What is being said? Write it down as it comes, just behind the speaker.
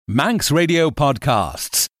Manx Radio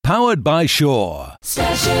Podcasts, powered by Shaw.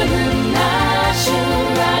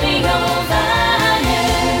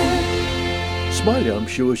 Smailiam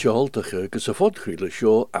siw eisiau holtacha gys y ffodchryl y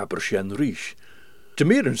sio Abershen Rhys.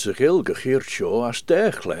 Dymu'r yn sy'n gael gychir sio as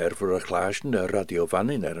dech Claire fyr y clasyn y radio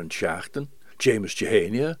fannin yn siachten, James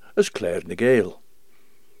Jehania as Claire na gael.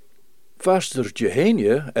 Faster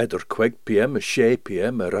Jehania edr 12 p.m. a 6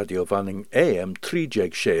 p.m. a radio fannin AM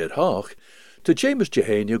 3 share hoch, to James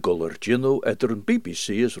Jehania guller Gino edr yn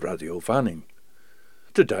BBC as radio fannin.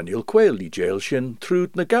 To Daniel Quayle jail shin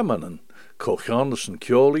trúd na gamanan, Cochanas and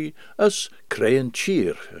Cioli as Crayan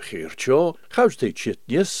Cheer, a cheer cho, Housday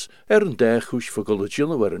Chitnius, yn dech hús for guller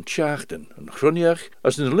Gino yn Chachten, and Chruniach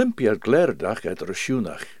as an Olympiad glerdach edr a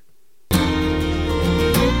Siúnach.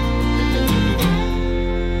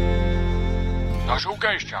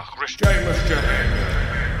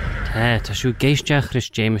 Tá siw geisteach Rhys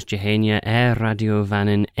James Jehania radio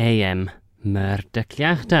fannin AM myr dy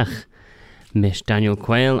cliachtach. Miss Daniel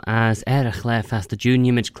Quayle as a chlef as the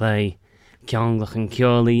junior mid clay, Kionglach and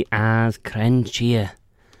Cioli as Cren Chia.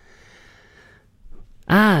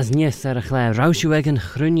 As nies a chlef Rausiweg and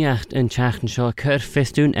Chruniacht in Chachten Shaw Cur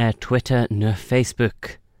Fistún Twitter na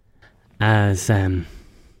Facebook. As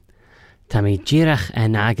Tammy Girach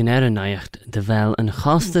en agen nacht de vel en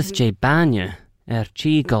gastes J Banja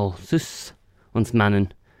Chigol sus ons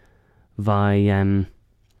mannen vai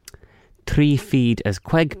 3 feed as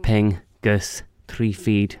queg ping gus 3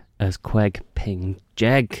 feed as queg ping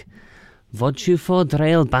jeg. Vodju for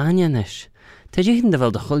drail banjanish. Tejichen de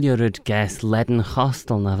vel de chuljerud ges leden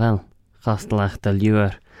hostel na vel. Hostelach de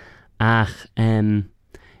luur. Ach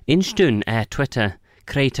instun Twitter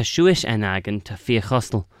kreet a shuish en agen te 4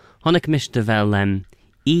 hostel. Honnig mis de vel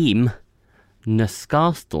eam na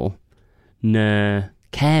skastel na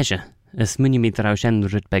keja as munje mi draus en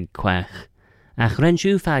rudbeg kwech. Ach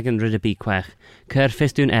renshu fagen rudabi kwech. Cur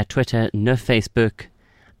fistún Twitter na Facebook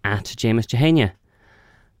at James Jehania.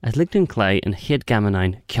 As ligdun clay en hid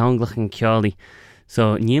gamanine Kionglach and Cioli.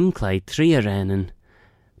 So nim clay 3 arenen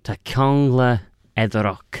ta Kiongla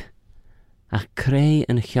edrock. Ach crei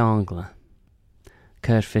en Kiongla.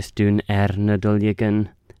 Cur fistún na dulligan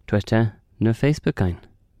Twitter no Facebook ein.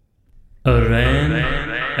 I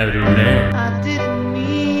didn't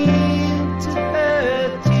mean to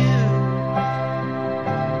hurt you.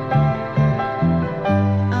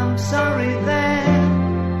 I'm sorry that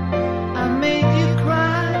I made you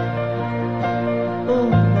cry. Oh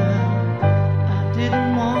no, I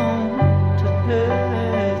didn't want to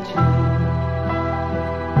hurt you.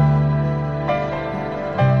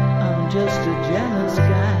 I'm just a jealous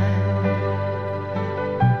guy.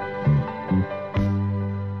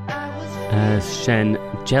 As Shen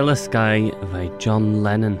Jealous Guy by John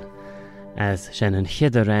Lennon. As Shen and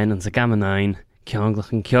Hideren and Zagamanine,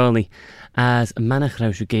 Kionglach and Cioli. As Manach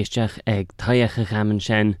Raushu Geisteach eg Tayach Gaman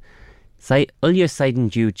Shen. Say Ulya Seiden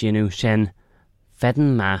Jew Jinu Shen.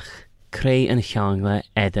 Feden Mach, Cray and Kiongla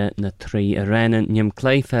Edda na 3 arenen Nyam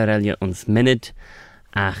Clay Ferelja ons Minid.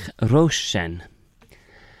 Ach Rosh Shen.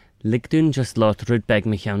 Ligdun just lot Rudbeg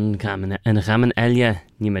Michian Gaman and Gaman Elia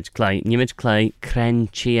Nimage Clay Cren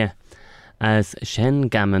Chia. As Shen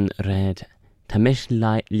Gammon read Tamish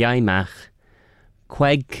Liaimach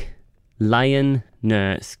Queg Lion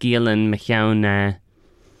na Skielen Michiaun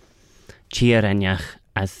Chiarenjach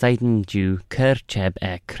as Seiden Jew Kercheb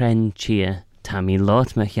Cren Chia Tammy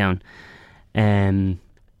Lot Michiaun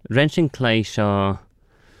Wrenching Clay Shaw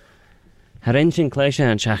Wrenching Clay Shaw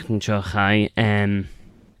and Chachten Shaw Chai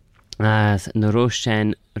as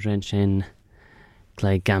Naroshen Wrenching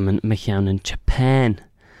Clay Gammon Michiaun in Japan.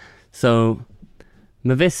 So,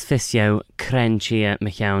 my vis fisio Cren Chia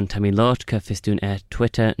Michiaun Tammy Lotka fistún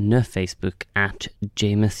Twitter na Facebook at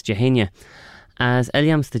James Jehania. As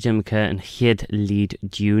Eliams the Jimka and Hid lead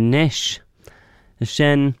due nish.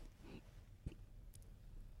 Shen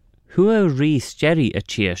Hua Rees Jerry a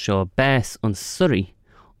Chia Shaw Bess on Surrey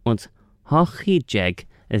und Hochid Jeg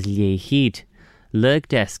as Lie Hid Lurg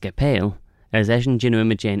Deska Pale as Eschen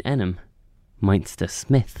Jinu Jane Enum Meinster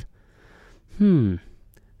Smith.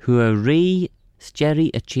 Hua Ree Jerry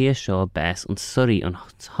a Chia Shaw Bess on Surrey on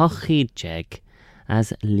Hochid Jeg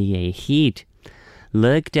as Lie Hid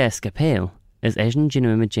Lurg Deska Pale as Eschen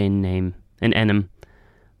Jinu Jane name and Enum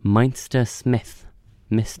Meinster Smith.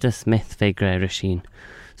 Mr. Smith fe Rasheen.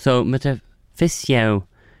 So, met a fisio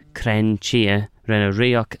Cren Chia Rena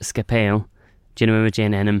Riok Scapale Jinu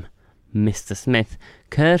Jane Enum Mr. Smith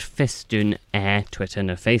Cur fistún Twitter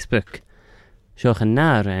na Facebook. Sioch yn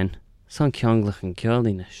na ren son Kionglach and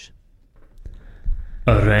Ciolinish.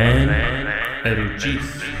 A ren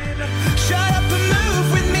Erugis. Shut up and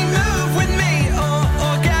move with me,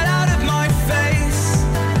 or get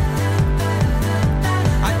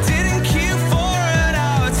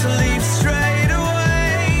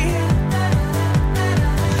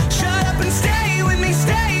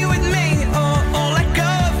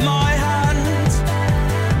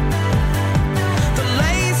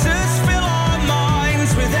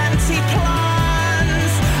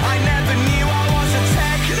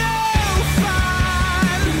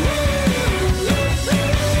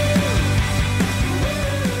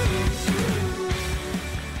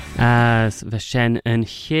As bheith sin an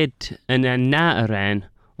chiad an na a rain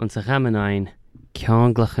an sa chamanine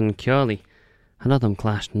ceanglach an ceolaí. Hanad am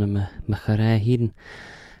cláiste na me choré híden.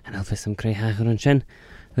 An alfis am créithachar an sin.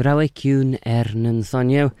 Rá ciún nan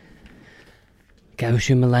sonio.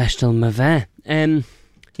 Gawisiú me leistal me bheith.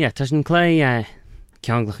 Tá sin clé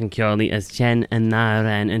ceanglach an ceolaí as sin an na a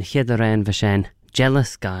rain an chiad a rain bheith sin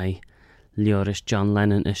Jealous Guy. Leorish John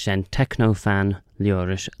Lennon is sin techno fan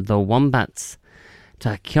leorish The Wombats.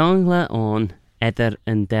 Tá ceangla ón idir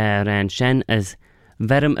an dé rain sin as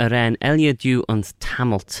verum a rain eliadú ons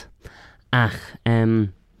tamalt. Ach,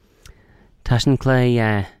 tá sin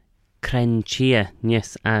clé cren chia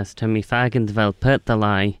níos as tá mi fagand vel pert the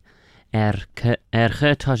lai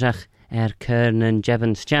chutáiseach cur nan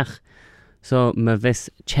jeban steach. So me vis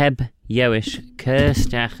cheb jewish cur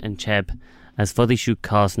steach an cheb as fodisú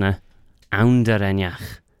cosna ounder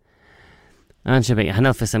enjach. An se be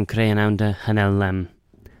hanel fys am creu an ounder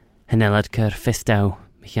hanel ad cur fistau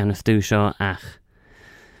mich an ystw sio ach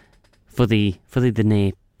foddi dy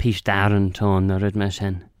ne pís daran tón na ryd me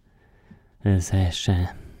sin as eis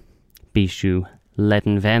bísiú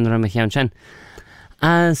leden venra mich an sin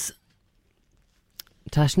as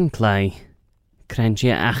tashin clai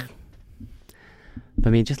crenchia ach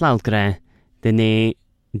ba mi just laut gre dy ne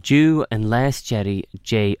Dú an les Jerry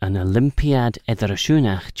J an Olympiad idir a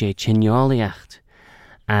siúnach J Chinoliacht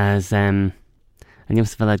as an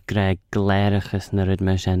jums fel ad greg glérachas na ryd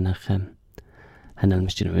me sin ach hanel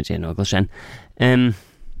mistyn nhw J nogl sin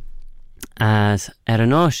as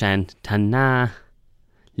an o sin ta na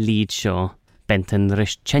lead sio bent yn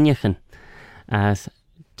rys chenjachan as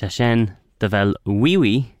ta sin dy fel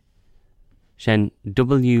wiwi sin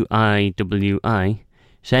W-I-W-I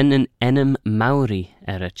sin an enam Maori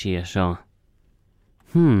a chia seo.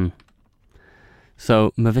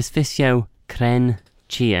 So, ma vis fisiau cren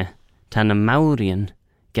chia tan a Maorian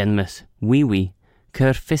genmus wiwi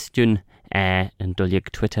cur fistun an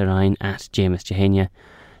doliag Twitter ein at James Jehania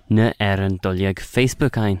na an doliag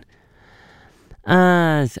Facebook ein.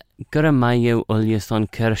 As gura maio ulius on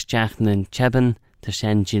cursteach nan cheben ta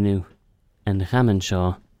shen jinu an chaman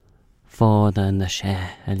seo fóda na she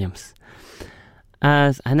Williams.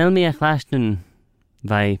 As hanel mi a chlashtun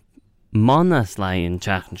vai mona slai in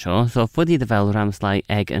chachen seo, so fuddi de vel ram slai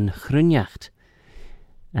eg an chrunjacht.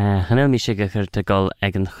 Hanel mi sigachar te gol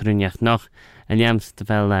eg an chrunjacht noch, en jams de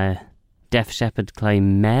vel Def Shepherd clai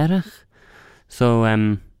merach, so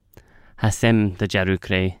hasim de jaru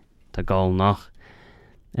creu te gol noch.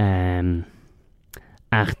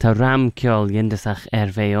 Ach ta ram kiol yindasach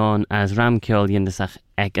veon as ram kiol yindasach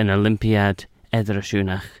eg an Olympiad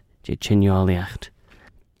edrasúnach je chinoliacht.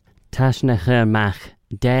 Tashna mach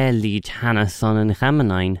de lead Hannah son an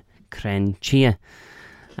chamanine cren chia.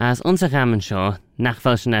 As onze chaman seo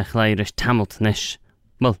nachfel sin chleirish tamalt nish.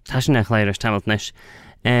 Well, tashna chleirish tamalt nish.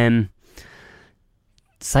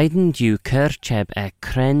 Seiden du curcheb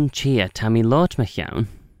cren chia tami lot me jaun.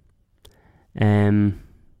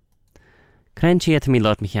 Cren chia tami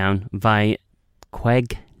lot me jaun vai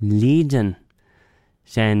queg leaden.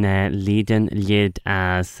 Sen leaden lid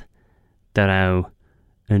as darau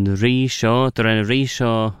an rí seo, dar an rí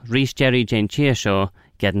seo, rís Jerry Jane chia seo,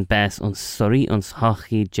 gedden bes ons sorry ons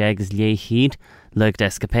hochi jegs liehid, lug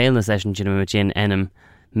descapel na session jinnu jin enum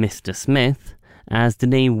Mr. Smith, as the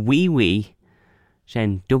name wee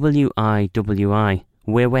shen W-I-W-I,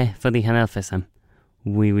 wewe for the hanelfisam,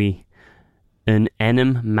 wee an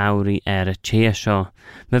enum Maori a chia seo,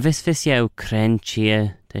 ma vis fisiau cren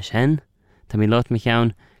chia de shen, ta mi lot mich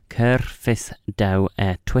jaun, cur fis daw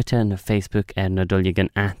Twitter na Facebook na dulligan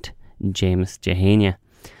at James Jehania.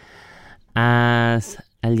 As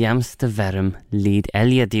eliams de verum lead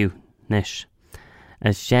eliadiu nish.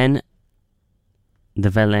 As shen de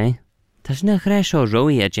vele, tas na chresho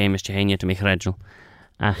roi James Jehania to mi chredjul.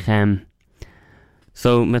 Ach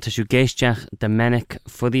so metashu geistjach de menek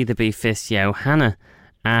fuddi de be fis jou Hannah.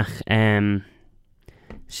 Ach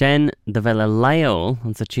Shen de vele laol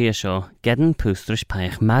on sa chia seo gedden pústrish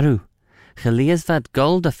paich maru. Chelias vad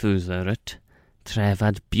gold a fúseret, tre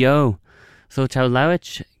vad bio. So tau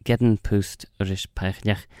lawich gedden pústrish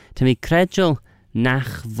paichliach. Te mi credjul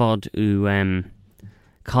nach vod u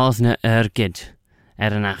cosna ergid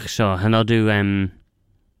an ach seo. Hanodu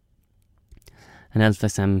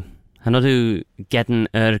hanelfis hanodu gedden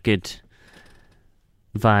ergid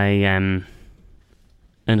vai an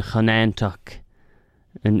chonentok.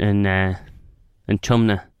 An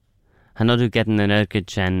chumna. Hanodu gedden an ergid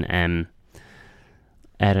gen an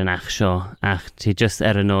ach seo. Ach ti just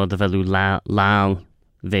an o de velu lal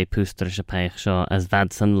ve pústrish a paich seo as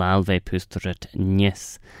vadsan lal ve pústrit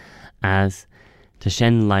nis as te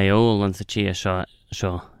shen laol an sa chia seo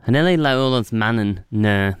Hanelli laolans mannen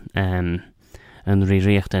na an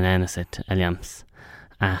riricht an anasit aliams.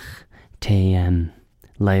 Ach, te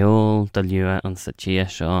laol dalua an sa chia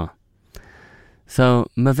shaw. So,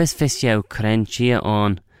 ma vis fisio kren chia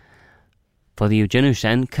on for the Eugenu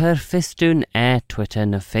Shen ker fistun Twitter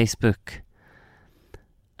na Facebook.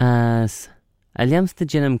 As aliams the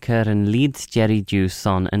jinam ker an Leeds Jerry Juice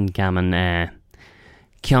on an gammon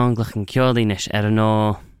Kionglach an Kiolinish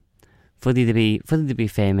no fuddy to be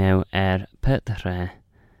female put the re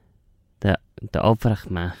the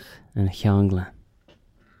overachmach and Kiongla.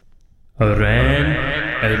 A ren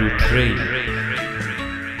a tree.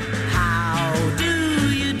 How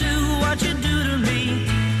do you do what you do to me?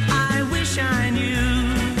 I wish I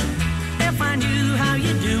knew. If I knew how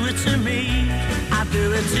you do it to me, I'd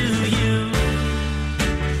do it to you.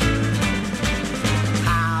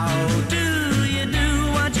 How do you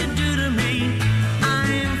do what you do to me?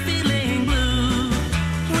 I'm feeling blue.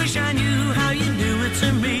 Wish I knew how you do it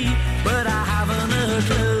to me, but I haven't a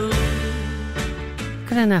clue.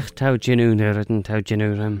 Grenach tau jinu nurden tau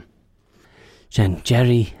jinurum. Shen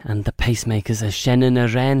Jerry and the pacemakers a shennen a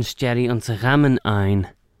rens Jerry on se rammen ein.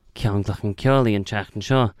 Kionglach an Kioli and Chachten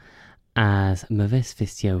Shaw. As mavis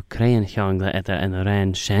fistio crayon Kiongla ether in a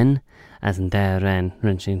ren shen. As in der ren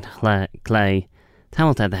rinshin clay.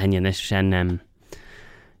 Tamalt at the henyanish shen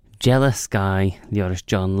jealous guy liorish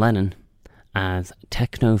John Lennon. As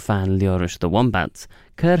techno fan liorish the Wombats.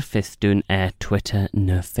 Ker fistun Twitter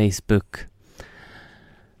na Facebook.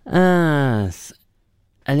 As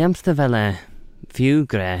Aliamste vele few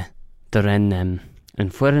gre der en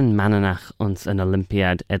furen mananach ons an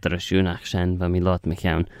Olympiad edra sjoenach shen van mi lot mich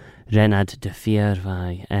jaun renad de vier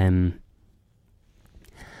vai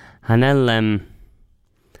hanel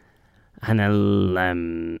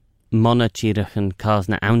monachirichen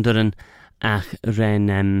kaasna ounderen ach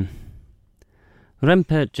ren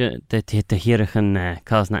rempe de hierichen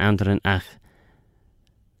kaasna ounderen ach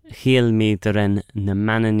heel mi deren na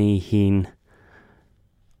manani hien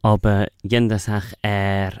aber jendasach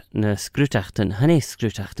na scrutachten hanne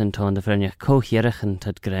scrutachten toon de vrynja cohierichen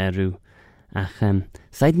tot greru ach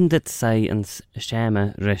seiden dit sei ons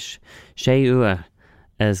scheme rish she uur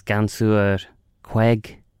as gansuur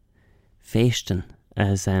queg feesten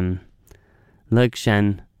as lug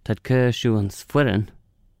shen tot keur shu ons furen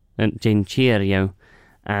en jane cheer jou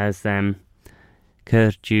as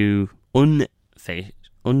keur ju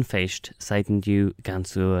unfeest seiden ju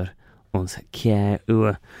gansuur ons kier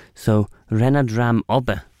uur so renad ram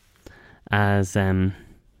obbe as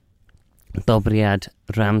dobriad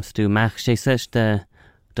ramstu mach she sech de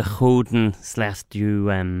goden slast ju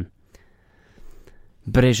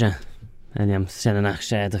brisje en jam senach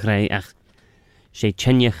she de grey ach she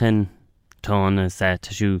chenjechen ton as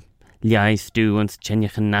ju liais du ons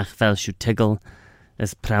chenjechen nach vel shu tiggle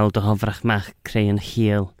as proud de hovrach mach kreien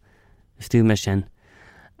heel stu mission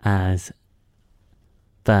as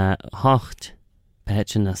the hocht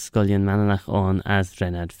petchen a scullion mananach on as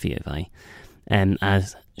renad fievai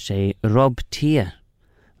as she rob tier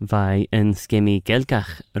vai in skimmy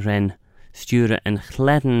gelgach ren sture en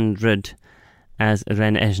chleden rud as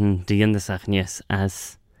ren eschen de yndesachnies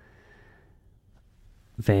as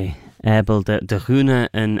ve able de groene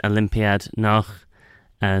en Olympiad noch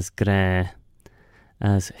as gre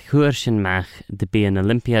as huurschen mach de be an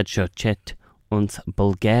Olympiad shot ons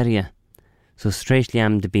Bulgaria so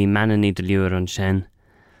streisliam de be manani de luur on shen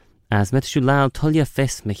as met shulal tolja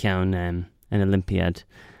fis mechaun an Olympiad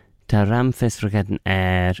ta ram fis vergeten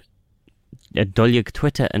a doljug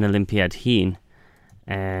Twitter an Olympiad heen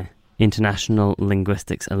International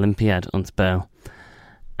Linguistics Olympiad ons bel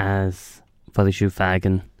as for the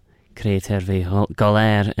fagen creator ve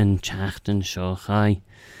golair in chachten sho chai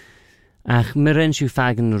ach mirin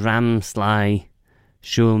fagen ram sly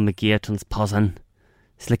shul megiert ons posen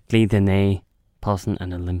slickly de ne posen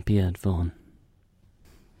an Olympiad von.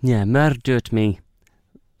 Ja, mer doet me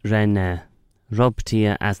ren rob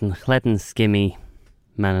tia as een chleden skimmy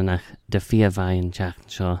mananach de viervai in chachten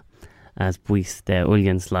sho as buis de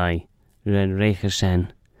uljens lai ren recher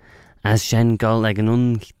shen as shen gol ag an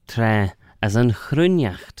untre as an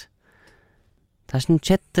chrunjacht. Tas een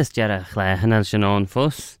chittas jara chle hanel shen on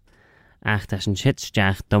fus ach tas een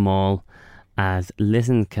chitstjacht domol as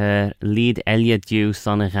listen ker lead Elliot du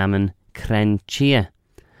sonnegamen kren chia.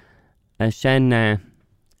 Shen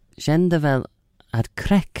de wel ad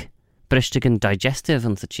krek bristigen digestive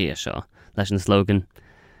on sa chia sho leis an slogan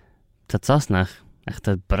dat sosnach ach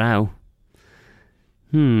dat brau.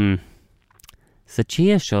 Sa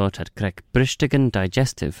chia sho tad krek bristigen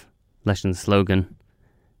digestive leis an slogan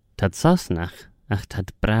tad sosnach ach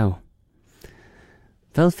tad brau.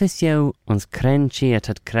 Fel fysio ons crenchi at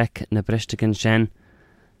had crec na bristigan shen,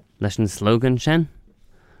 leis an slogan shen?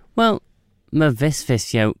 Well, ma vis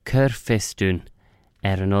fysio cur fistún,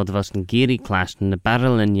 an odd vos an giri clash na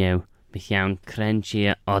barrel in you, bechaun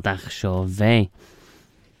crenchi odach sho ve.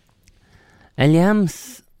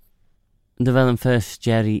 Eliams, de wel een first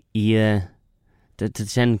Jerry ie, de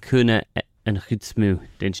shen kuna en chutsmu,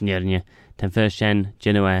 de ingenieur ten first shen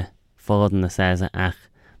genoa volden na seza ach,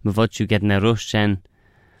 me wat you get na rush shen,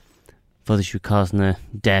 wat you cause na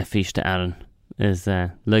de fish te aaron, is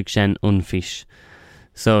lug shen unfish.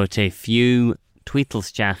 So te few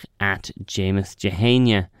tweetlesjach at James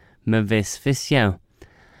Jehania, me vis fysio.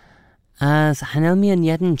 As hanel mi an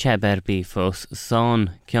jeden cheberbi fos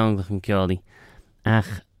son kjonglich en kjoli,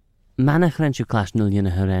 ach manach rent you clash nulje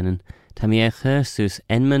na herenen, tam je sus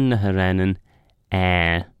enmen na herenen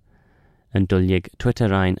en dullig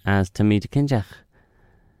Twitterein as tam de kinjach.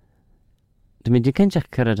 De kinjach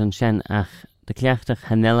curad an shen ach de kliachtach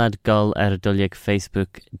hanelad gol dullig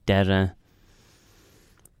Facebook derre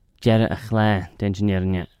a chlé de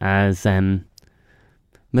engineeringe as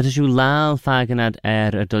met is uw laal fagenad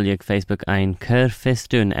dullig Facebook ein cur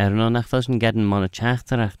fistún no nach felsen gedden man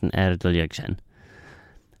chachterachten dullig shen.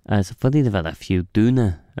 As foddy de wel a few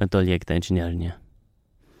dune dullig de engineeringe.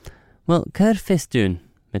 Well, cur fistún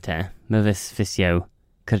met me vis fysio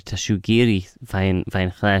cur tashugiri fein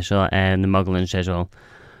chlé seo na moglin shejol.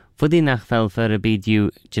 Foddy nach fel fer a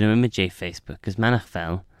bidju met Facebook, as manach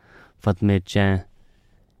fel fod mid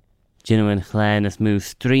genuine chlé as move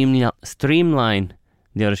streamline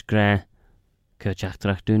the Irish Grey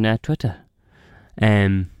Kirchachtrach do na Twitter.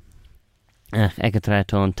 Ach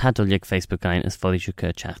egetraton tadullig Facebook ein as folly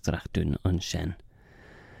Kirchachtrach do on shen.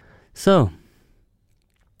 So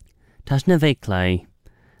Tashna veiklai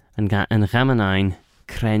and ga an ramanain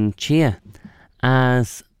crenchia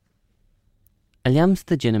as Aliams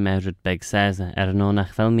the Ginnemerud beg says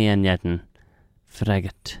nonach velmi an yeten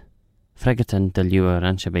fregaten de luer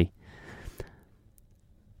anshabi.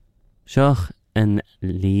 Shoch een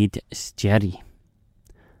lead stjerry.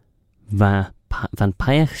 Van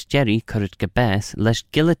paich stjerry currit gebes lesh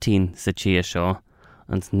guillotine sa chia shaw,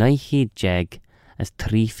 ans 9 jeg as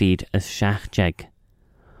 3 feet as shach jeg.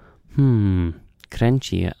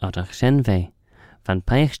 Crenchia odach shenve. Van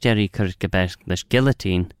paich stjerry currit gebes lesh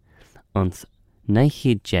guillotine, ans 9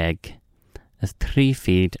 jeg as 3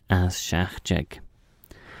 feet as shach jeg.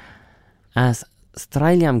 As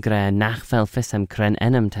Straliam gre nachfel fissem cren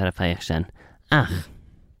enem terapeiach shen. Ach.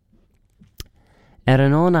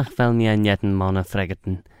 An nachfel mi an jeden mona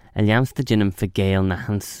fregaten, eliams de ginnem vergeil na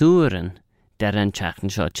han suren, der en chachten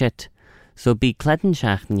scho chit. So bi kledden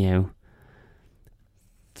chachten jou.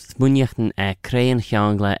 Smunjachten kreien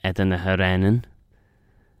changla edden na herenen,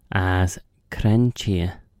 as cren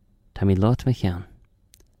chia, tammy lot me chan.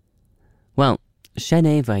 Well,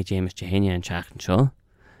 shen vai James Jehania en chachten scho.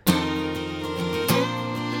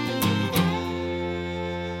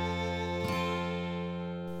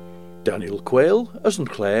 Daniel Quayle as an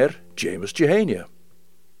Clare, James Jehania.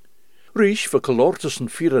 Rish for Colortus and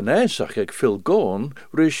Firenesach eg Phil Gorn,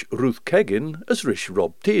 Rish Ruth Keggin as Rish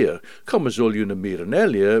Rob Tier, as Uljuna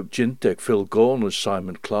Mirenelia, Jint eg Phil Gorn as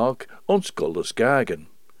Simon Clark, ons Gullus Gagan.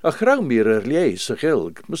 A grauw mir lies a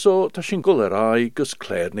gilg, maar so tashin gullerai gus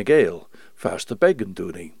Clare Nigale, fast a beggen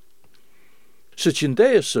doening.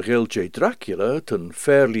 Sitchindeus a gil J. Dracula, ten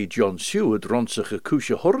fairly John Seward ronsach a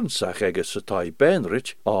kusha hornsach ege satai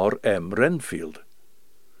Benrich, R.M. Renfield.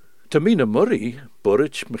 Tamina Murray,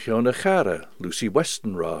 Burrich Michiona Chara, Lucy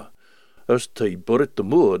Westenra, as ty Burrit the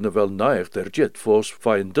Moor navel naich der jit fos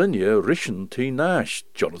fine dunya Rishan T. Nash,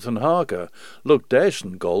 Jonathan Hager, Lug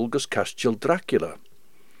Dyson Golgus Castiel Dracula.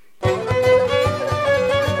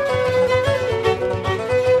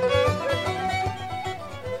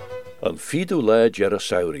 An fidu le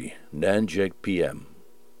Jerasauri, Nanjeg PM.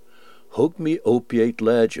 Hug me opiate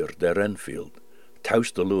ledger der Renfield,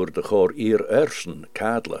 taus de loer de chor eer ersen,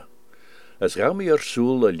 kadle, as gauw me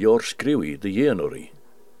soel a lior skriwi de jenori.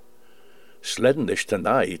 Sledden is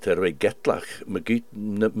tonight we getlach me giet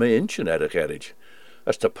me inchen gerrig,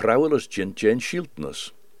 as de prowlers gin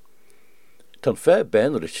shiltness. Tan fair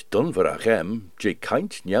benrich dun voor agem, je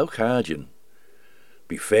kaint njau gajen.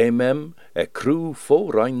 Bi femem crew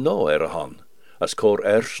rein no han, as cor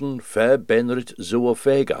ersen fair benrit zo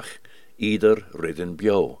fegach, ieder ridden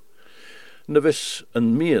bio. Nevis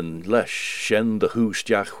een mien lesh shen de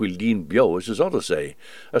hoestjach huldien bio is odder say,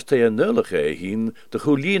 as te een nullige hien de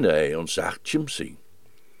huline ons acht chimsy.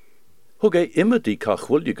 Hug immer die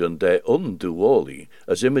kachwulligen de unduoli,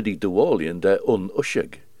 as immer die duolien de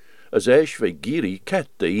unushig, as we giri ket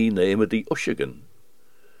de immer die ushigen.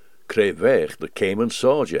 Cré weg de Cayman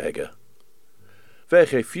Sarge egge.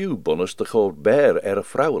 Weg he few bonnes de goud bear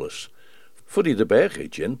vrouweless, voor die de berg he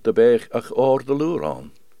gint de berg ach oor de loer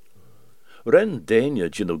aan. Ren Dania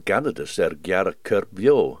gino Ganadus gyara kurp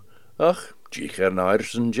bio, ach, gicher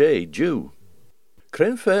nairsen jay, Jew.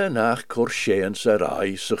 Cren fe nach corshean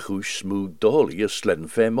sarai se goes smooth dolly a slen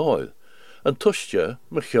fe moil, en tusje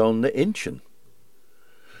mechion ne inchen.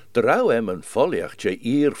 De rauw en foliach jay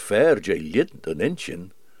eer fair jay lid an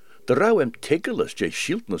inchen, de rauw tiggelus jay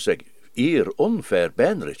shiltnus eer unfair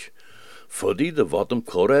benrich, fuddy de vodum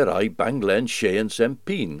corerai banglen shean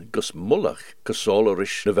sempien, gus mullach,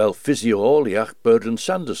 casolerish ne vel physioliach Burden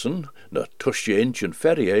Sanderson, na tusje inchen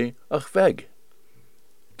ferrier ach weg.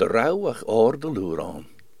 De rauw ach oor de loer aan.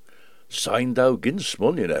 Zijn thou gins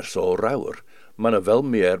munjen so rauwer, maar wel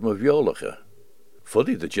meer me violige.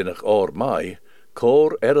 Fuddy de jinnach oor mai,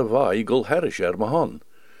 cor vai gul herish me han.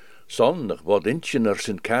 Son nog wat inchen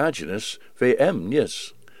Sint Cagenis,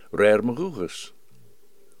 nies, rare me goeges.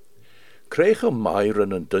 Kreeg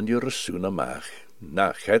meiren en dunje resuna maag.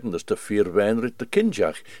 Nach hedden de vier wijnrit de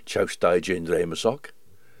kinjach, tjoustai jane remesok.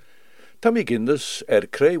 Tammy gindes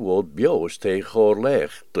kreewood bios te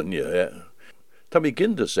goorleeg dunje. Tammy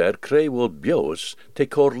gindes kreewood bios te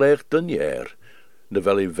goorleeg dunje de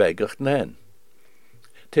wel wegach nen.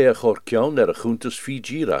 Te gorkjan a groentes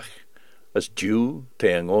fijirach, as dew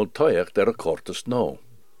te on toyach a kortes no.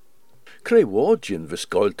 Kreewoodjin vis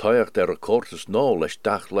goil toyach a kortes no les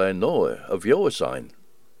dachle noe of joesein.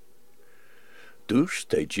 Dus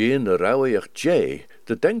te jeen a rauweach jay,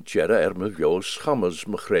 de denkjere me joos schammers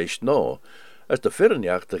me greest no, as de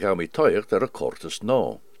firnjach te gami toyach a kortes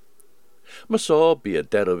no. Maar so be a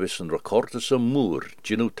derrewissen rekortes a moer,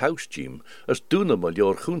 ginu tausjim, as duna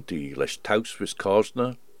maljor junti, les taus vis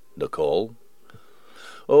kosna, Nicole.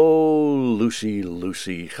 Oh, Lucy,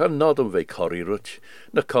 Lucy, ga nodden we corrirut,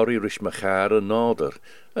 na corrirish machare nader,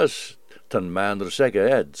 as tan maner zegge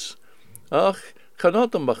eds. Ach, ga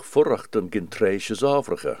nodden mach furrachten gintreisjes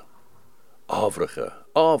avrige.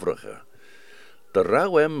 Avrige. De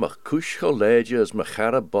rauwem mach kush gelege as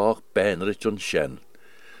machare bach benrich on shen.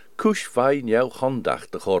 Kush fijn jou handach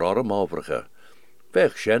de chor arm avrige.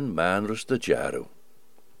 Weg shen maners de jaru.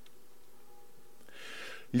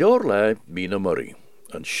 Ljorlei Mina Murray,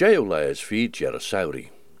 en Sheolei is feed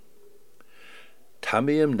Jerasauri.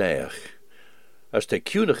 Tammy neach, as te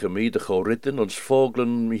kunige me de goritten ons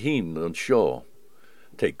vogelen heen en shaw,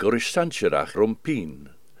 te gurish sancherach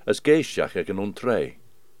rompien, as geestjach egen ontrei.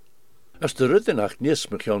 As de riddenach nis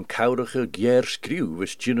me gaan koudige gier skreeuw,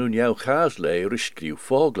 wis jinun jou gaaslei rish skreeuw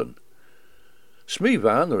vogelen. Smee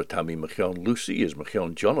vaner Tammy me gaan Lucy is me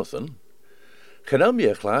gaan Jonathan. Genam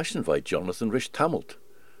je glaasjen vai Jonathan rish tammelt.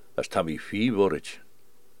 As Tammy fee worrit.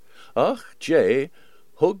 Ach, Jay,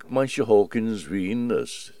 hug manche Hawkins wien,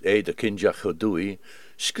 as de kinjach hodui,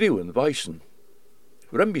 skreeuwen weisen.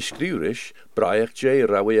 Rembi skreeuwrish, braach Jay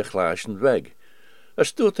rauwe glaasjen weg.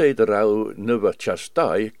 As doet de rauw nuwe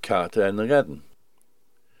chastai, kate en redden.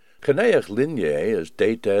 Geneach linje as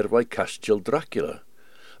deed vai Castel Dracula.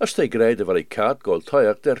 As te greide vai kat gol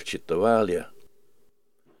toiach der chittewalia.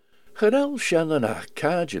 Genel shannon ach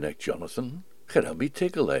kajenek, Jonathan. Gerel mi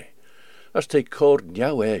tiggele, as te cord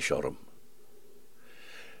njau orm.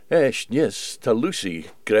 Nis, ta Lucy,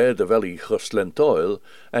 gre de veli chuslentoil,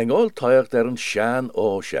 en ol toiach der een shan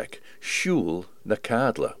oorshek, shul na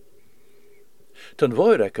kadla. Ten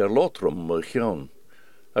voirek lotrum mechon,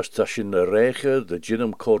 as tashin de rege de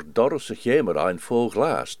ginum cord dorse chemer ein vol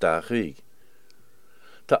glas dachi.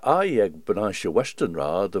 Ta aieg benasje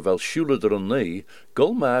westenra de wel shule der nee,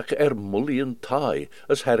 golmaak mullion tai,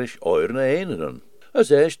 as herish oirne eenenen. As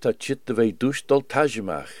ta chit de wei dal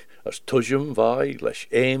tajemach, as tujem vai, les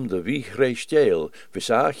eem de wiegreisteel, vis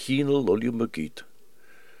a chinel lolium begiet.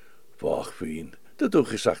 Wach wien, de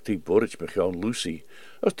doegezacht die borrich me gaan Lucy,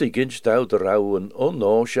 as die ginst out de rauwen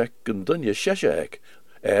onnoosjek en dunje sheshek,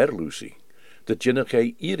 Lucy. De jinnach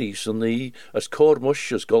iris en nie, as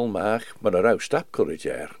kormush as golmach, maar a rauw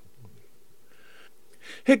stapcourage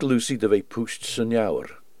Hig Lucy de wei poest zijn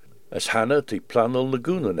jouwer, as Hannah die planel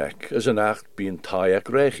lagunenek, as een acht bien tayak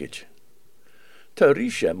regich. Ta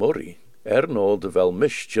risha murray, no de wel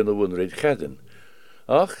mish jinnowen rid gedden.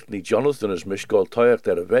 Ach, ni Jonathan as mish gol tayak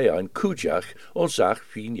der wei ein kujach, ons ach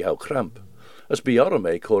fin jou kramp, as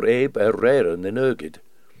biarame cor reren in urgid.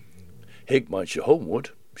 Hig manche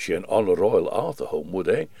homewood, she an honor royal Arthur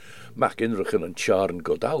homewood, mac inrichen en charn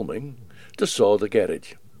godalming, de saw de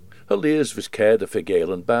gerrig. Her leers vis care de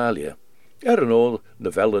figale en balia, an all de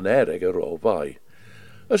vel en erger o vai.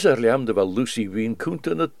 As liam de wel Lucy wien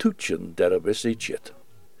kunten a tuchen der vis itchet.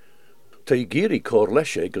 Tá géirí cór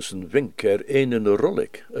leis agus an bhink ein in a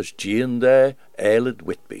rollig as Jean da Eilid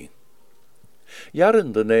Whitby.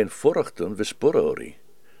 Jaran den ein forachtan vis boróri.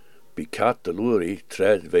 Bí cat de lúri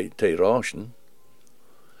tred vei te rásin.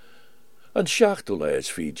 An seachtal leis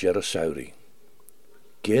fi Jerasauri.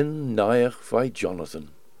 Gin naach vai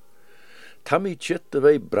Jonathan. Tammy chit de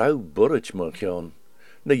vei brau burrich marchion.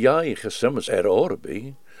 Na jaich gesimmes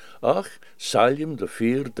orbi. Ach, salium de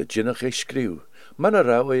vier de jinnach skriw. Man a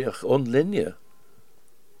rauweach onlinje.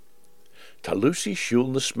 Ta Lucy shul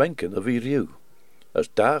na smenken of riw. As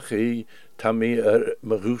dachi tammy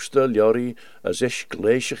magusta ljori as ish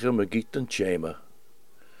glaciige magieten chema.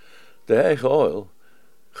 De eich oil,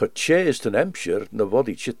 gecheest an Hampshire na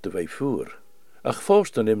wadi chit de vei voer. Ach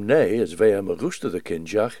fausten im nee as vei a magusta de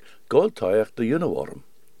kinjach goldtaiach de uniworm.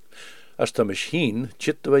 As ta machine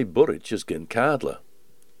chit de vei burrich as gin kadla.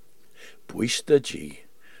 Buista G,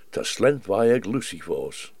 ta slent vaig Lucy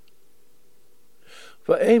vos.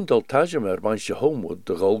 Va eimdal tajamer manche homewood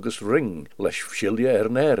de golgus ring lesh fshilja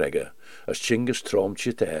nerege, as chingus trom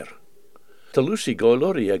chit Ta Lucy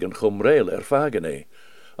goilori eg an chumrail fagene,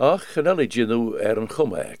 ach chanelli ginu an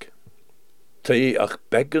chumeg. Te ach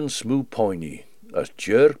beggan smoo poini, as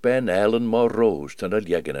jerk ben Ellen mar rose tan al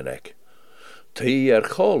yegenenek. Te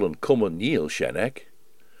challen kummen niel shenek.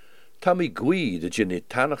 Tammy gui de ginny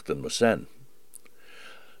tannachten sen.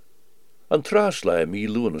 An traslai mi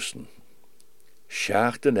Lunassen.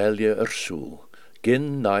 Schachten elje soel,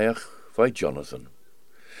 gin naach vai Jonathan.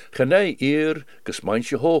 Genei ges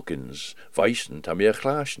manche Hawkins, weisen tammy a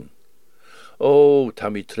glaasjen. O,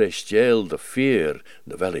 tammy trestjel de fear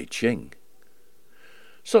de valley ching.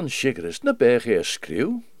 Son shigeris na berge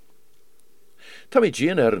skriw. Tammy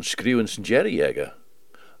Jean een skriw in St. Jerry jegger.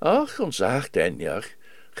 Ach, ons acht enjach.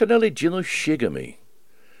 Genelli gino shigami.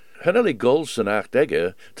 Genelli gols en acht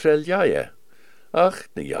egge trel jaie. Ach,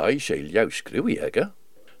 ne jai sheel jou skriwi egge.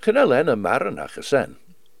 Genel en a maranach sen.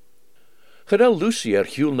 Genel Lucy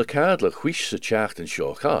hiul na kadle chwish se chacht en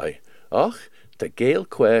shochai. Ach, te geel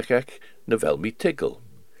kwechach na vel mi tiggle.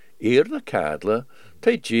 Na kadle,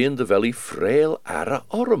 te Jean de veli frail ara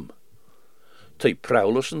orm. Te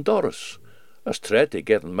Praulus en Doris. As tred te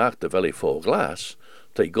getting macht de veli vol glas,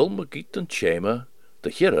 te gulmagiet en chema, de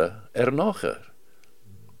hierre nacher.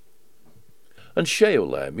 An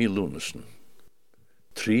sheolai mi Lunassen.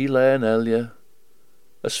 3 lein elje,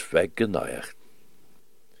 as veg genaicht.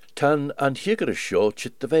 Tan an hiegere show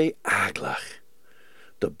chit de vei aglach.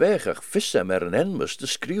 De bergach vissem an enmus de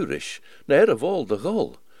skriurish, na vol de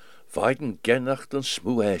gol. Vaiden gennacht en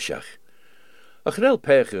smoeheishach. Ach nel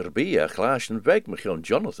peger bi a glaasjen weg met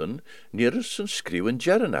Jonathan, nierus en skriwen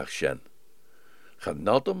jerenach shen. Gaan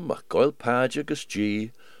nodem mag goil pajagus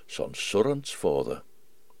G, son surrants father.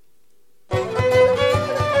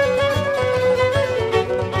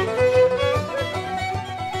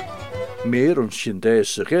 Meer ons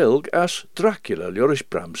Shindeese gilg as Dracula Joris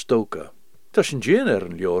Bram Stoker. Tas een jener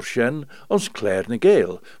en Jorshen ons Claire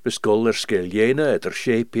Gale, besgol skiljene et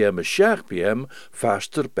 6 PM en 6 PM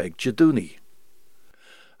faster beg Jaduni.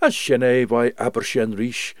 As Shene vai Abershen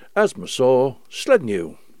Rish, as me saw, sled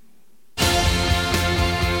new.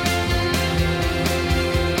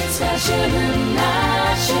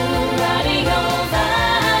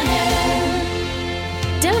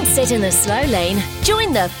 Don't sit in the slow lane.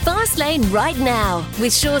 Join the fast lane right now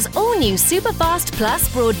with Shaw's all-new Superfast Plus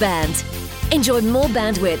broadband. Enjoy more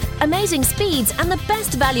bandwidth, amazing speeds and the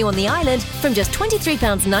best value on the island from just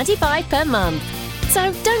 £23.95 per month.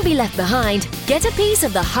 So don't be left behind. Get a piece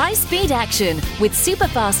of the high-speed action with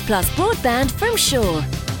Superfast Plus broadband from Shaw.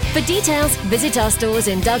 For details, visit our stores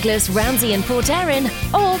in Douglas, Ramsey and Port Erin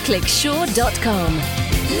or click shaw.com.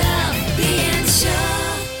 Love being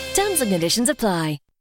Shaw. Terms and conditions apply.